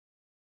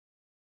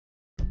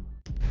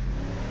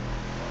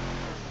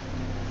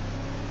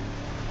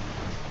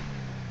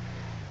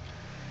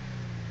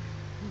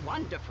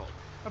wonderful.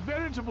 A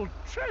veritable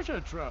treasure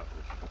trove.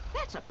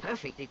 That's a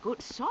perfectly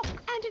good sock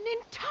and an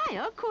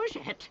entire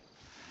courgette.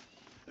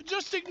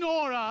 Just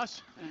ignore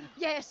us.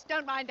 Yes,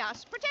 don't mind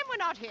us. Pretend we're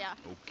not here.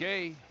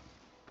 Okay.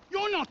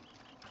 You're not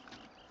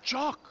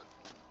Jock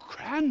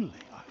Cranley,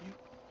 are you?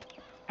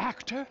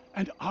 Actor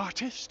and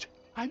artist?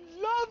 I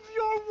love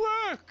your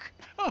work.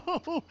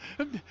 Oh,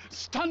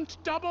 stunt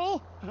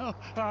double. Oh,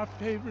 our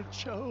favorite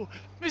show.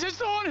 Mrs.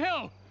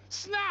 Thornhill,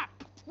 snap.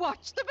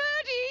 Watch the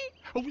birdie.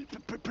 Oh,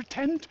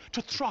 pretend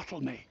to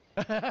throttle me.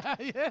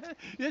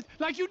 Yes,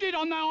 like you did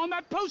on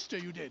that poster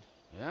you did.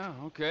 Yeah,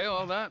 okay,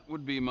 well, that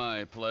would be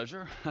my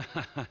pleasure.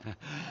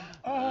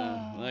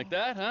 Like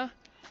that, huh?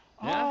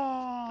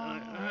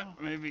 Yeah?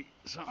 Maybe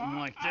something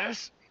like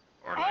this?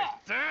 Or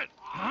like that?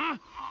 Huh?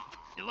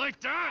 You like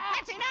that?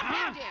 That's enough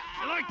now, dear.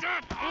 You like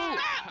that?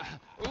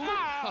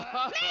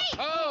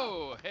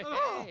 Oh,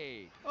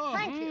 hey.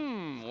 Thank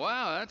you.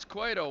 Wow, that's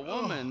quite a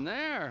woman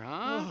there,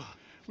 huh? Oh,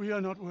 we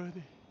are not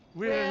worthy.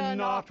 We're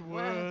not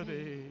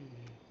worthy.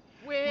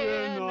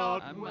 We're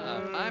not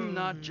worthy. I'm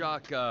not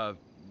Jock,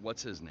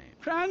 what's his name?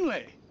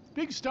 Cranley,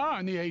 big star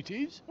in the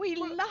 80s. We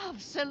love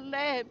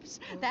celebs.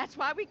 That's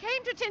why we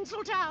came to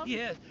Tinseltown.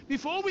 Yes,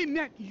 before we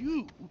met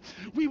you,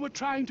 we were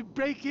trying to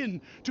break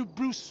in to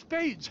Bruce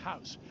Spade's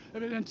house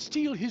and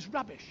steal his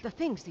rubbish. The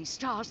things these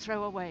stars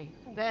throw away,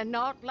 they're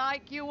not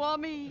like you or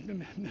me.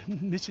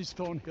 Mrs.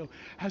 Thornhill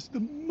has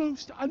the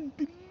most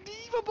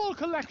unbelievable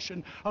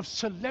collection of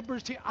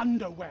celebrity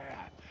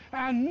underwear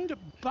and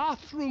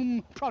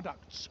bathroom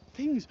products.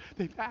 Things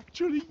they've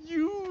actually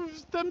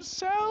used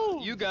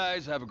themselves. You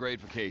guys have a great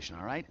vacation,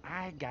 all right?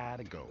 I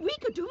gotta go. We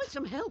could do with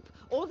some help.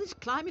 All this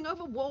climbing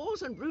over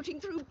walls and rooting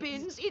through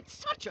bins, it's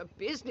such a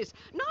business.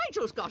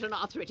 Nigel's got an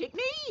arthritic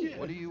knee.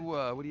 What do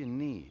you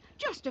need?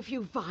 Just a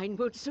few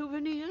Vinewood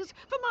souvenirs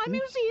for my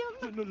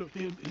museum.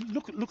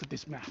 Look at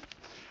this map.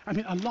 I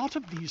mean, a lot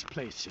of these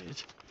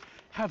places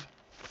have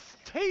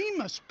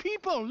famous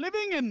people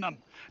living in them,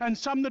 and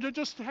some that are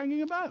just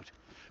hanging about.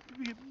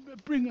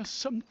 Bring us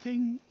some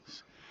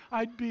things.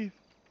 I'd be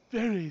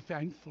very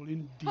thankful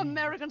indeed.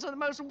 Americans are the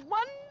most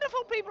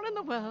wonderful people in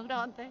the world,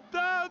 aren't they?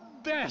 The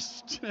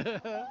best.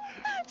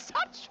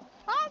 Such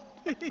fun.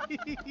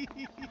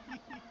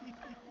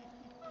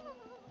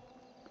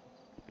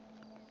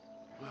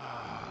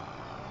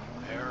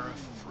 Pair of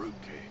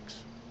fruitcakes.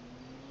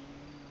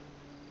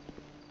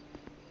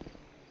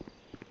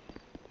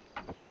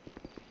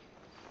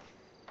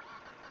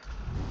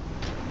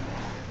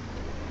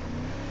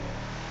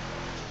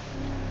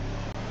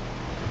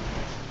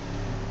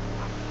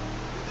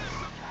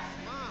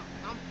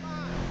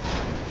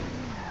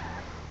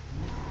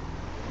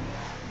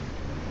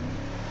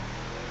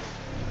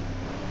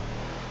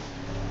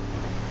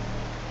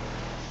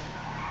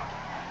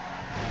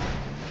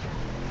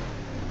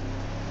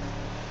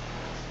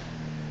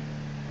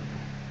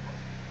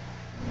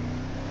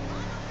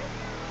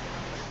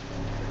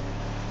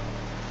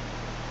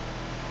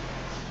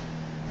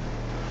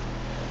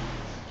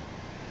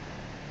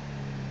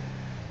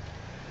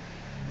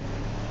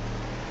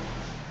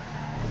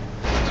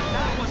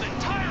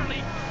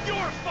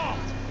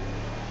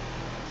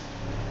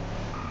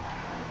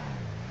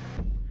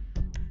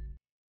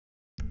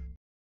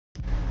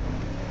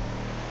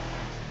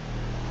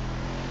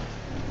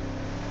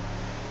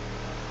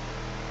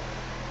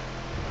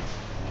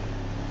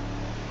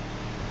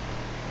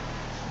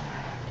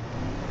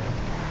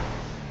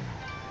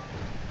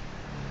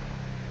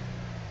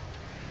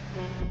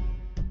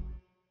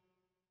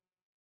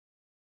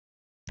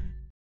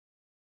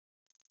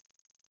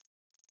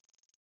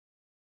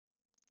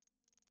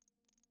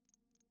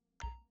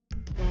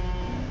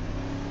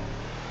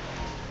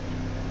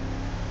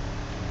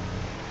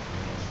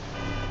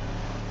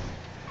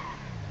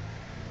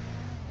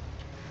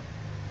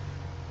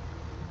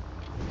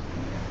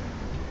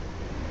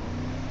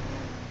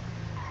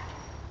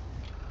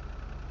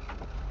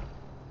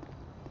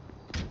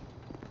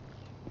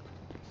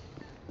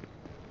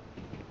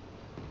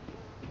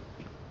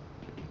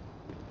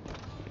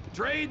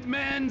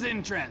 Tradesman's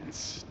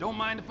entrance. Don't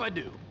mind if I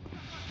do.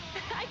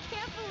 I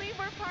can't believe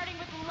we're parting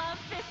with Love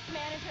Fist's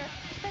manager.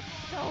 That's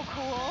so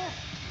cool.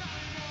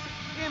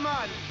 Come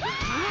on.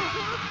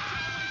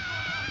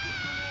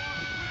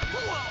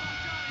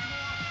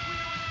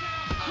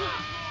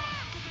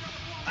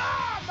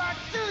 Ah, my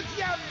tooth,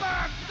 you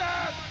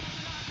bastard!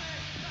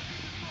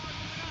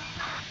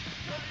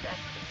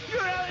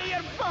 You're out of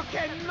your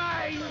fucking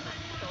mind!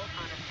 Assault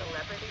on a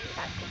celebrity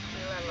at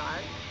Tequila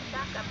Lodge.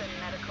 Backup and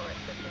medical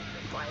assistance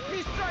required.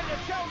 He's trying to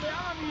kill me.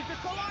 I'm a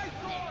musical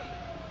icon.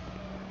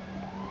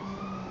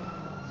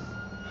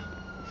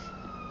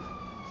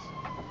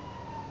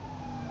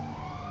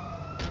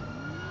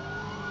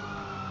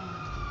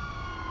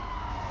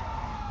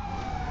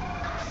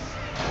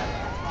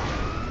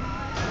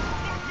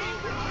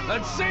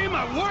 Let's say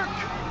my work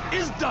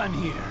is done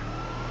here.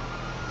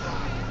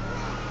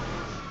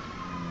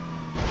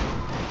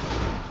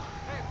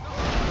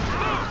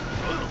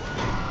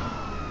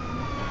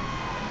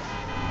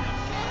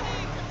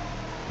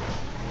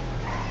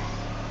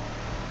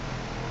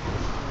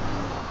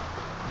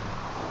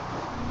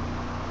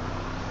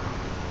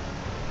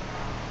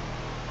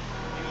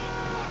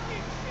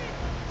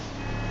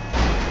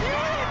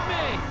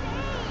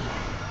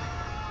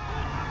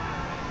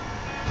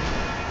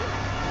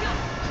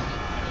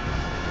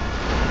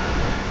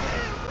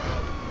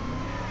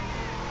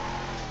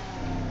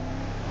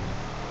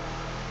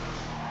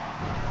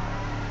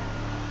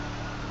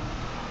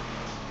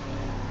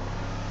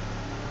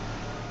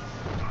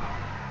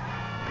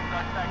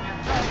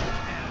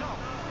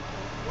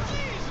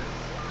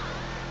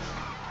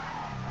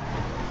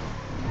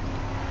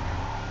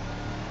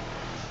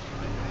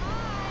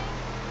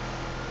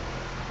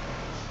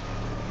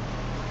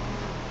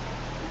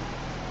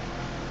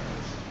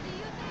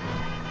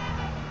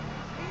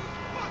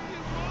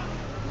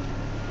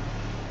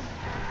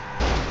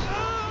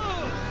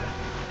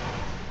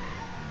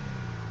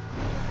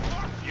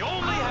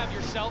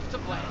 yourself to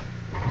blame.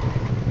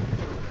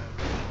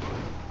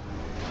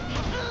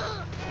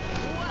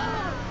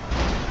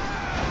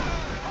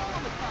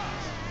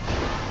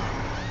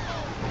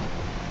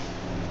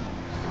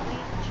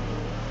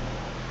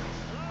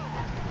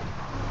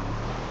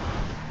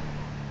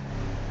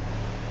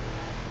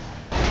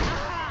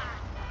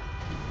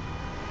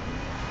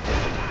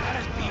 That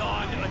is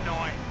beyond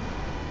annoying.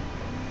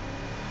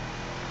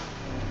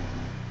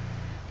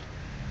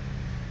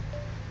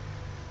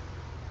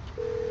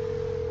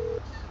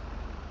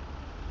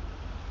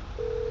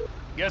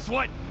 Guess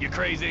what, you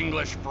crazy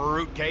English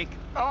fruitcake?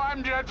 Oh,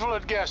 I'm dreadful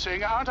at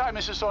guessing, aren't I,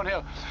 Mrs.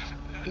 Thornhill?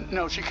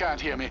 No, she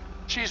can't hear me.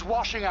 She's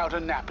washing out a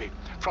nappy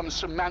from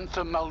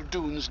Samantha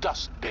Muldoon's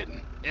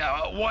dustbin.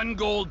 Yeah, 1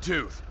 gold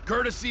tooth,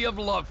 courtesy of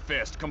Love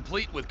Fist,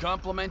 complete with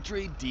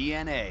complimentary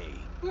DNA.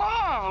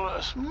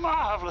 Marvelous,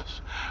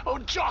 marvelous. Oh,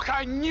 Jock,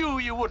 I knew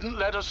you wouldn't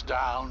let us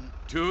down.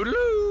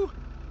 Toodaloo!